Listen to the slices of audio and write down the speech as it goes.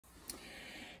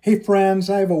Hey friends,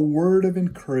 I have a word of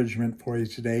encouragement for you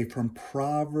today from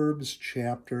Proverbs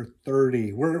chapter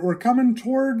 30. We're coming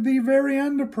toward the very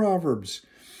end of Proverbs,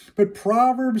 but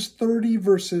Proverbs 30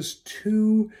 verses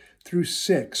 2 through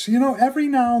 6. You know, every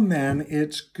now and then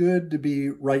it's good to be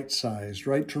right-sized,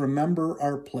 right? To remember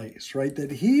our place, right?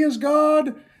 That He is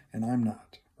God and I'm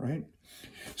not, right?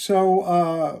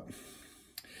 So,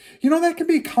 that can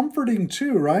be comforting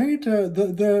too, right?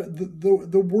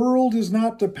 The world is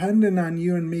not dependent on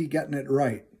you and me getting it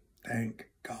right. Thank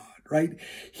God, right?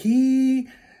 He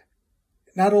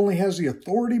not only has the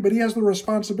authority, but He has the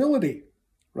responsibility,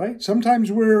 right?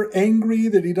 Sometimes we're angry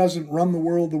that He doesn't run the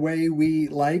world the way we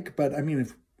like, but I mean,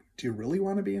 do you really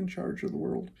want to be in charge of the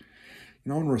world?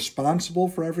 And responsible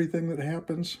for everything that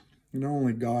happens?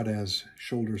 Only God has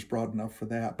shoulders broad enough for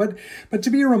that. But to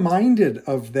be reminded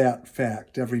of that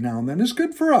fact every now and then is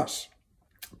good for us.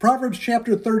 Proverbs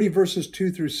chapter 30, verses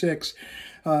 2 through 6,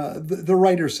 the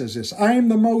writer says this: I am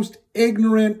the most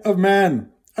ignorant of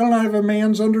men. I don't have a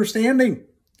man's understanding.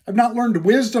 I've not learned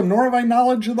wisdom, nor have I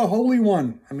knowledge of the Holy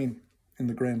One. I mean, in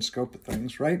the grand scope of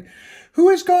things, right? Who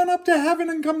has gone up to heaven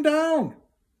and come down?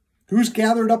 Who's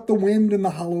gathered up the wind in the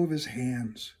hollow of His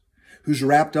hands? Who's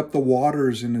wrapped up the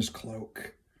waters in His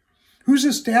cloak? Who's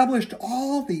established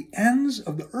all the ends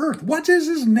of the earth? What is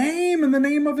His name and the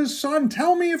name of His Son?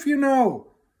 Tell me if you know.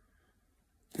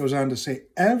 Goes on to say,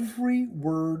 every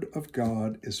word of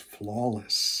God is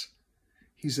flawless.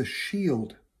 He's a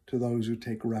shield to those who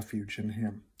take refuge in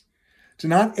Him. Do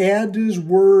not add to His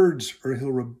words, or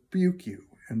He'll rebuke you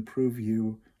and prove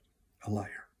you a liar.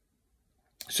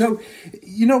 So,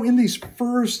 in these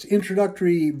first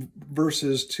introductory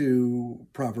verses to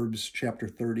Proverbs chapter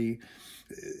 30,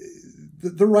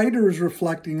 the writer is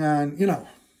reflecting on,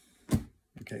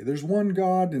 okay, there's one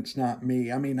God and it's not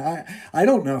me. I mean, I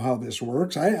don't know how this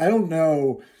works. I don't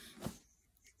know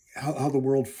how the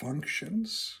world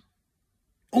functions.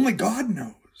 Only God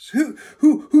knows.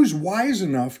 Who's wise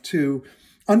enough to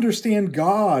understand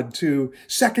God, to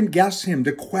second guess Him,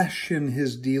 to question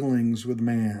His dealings with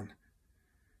man?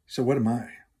 So what am I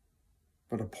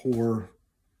but a poor,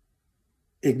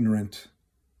 ignorant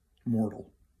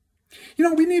mortal?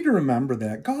 We need to remember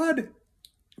that God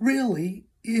really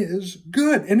is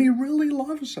good and He really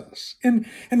loves us and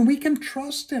we can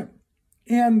trust Him.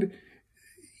 And,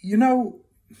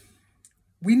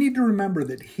 we need to remember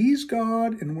that He's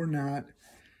God and we're not.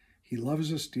 He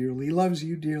loves us dearly. He loves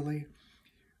you dearly.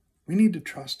 We need to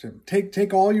trust Him.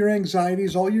 Take all your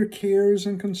anxieties, all your cares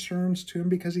and concerns to Him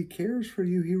because He cares for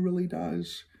you. He really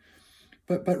does.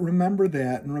 But remember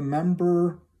that, and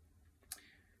remember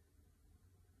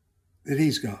that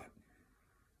He's God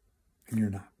and you're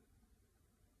not.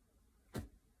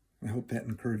 I hope that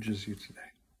encourages you today.